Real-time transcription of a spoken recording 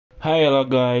Hi, hello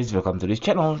guys, welcome to this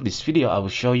channel. This video I will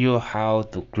show you how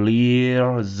to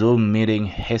clear Zoom meeting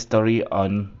history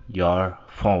on your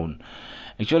phone.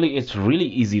 Actually, it's really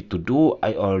easy to do.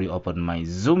 I already opened my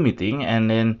Zoom meeting, and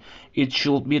then it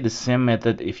should be the same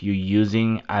method if you're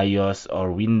using iOS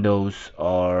or Windows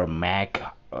or Mac,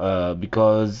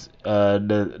 because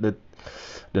the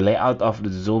layout of the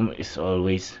Zoom is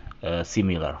always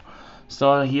similar.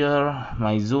 So here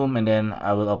my Zoom, and then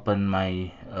I will open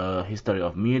my history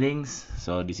of meetings.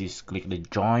 So this is click the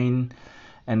join,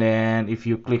 and then if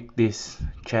you click this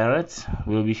charts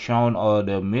will be shown all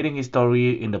the meeting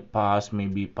history in the past,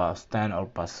 maybe past 10 or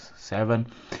past 7.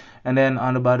 And then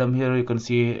on the bottom here you can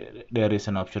see there is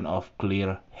an option of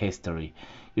clear history.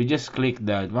 You just click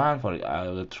that one. For I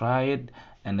will try it,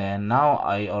 and then now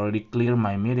I already clear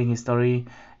my meeting history.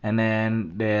 And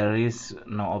then there is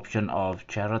no option of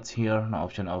charts here, no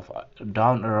option of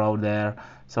down arrow there,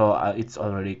 so it's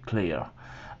already clear.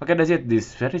 Okay, that's it.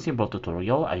 This very simple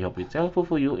tutorial. I hope it's helpful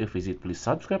for you. If it is, please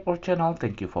subscribe our channel.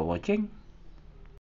 Thank you for watching.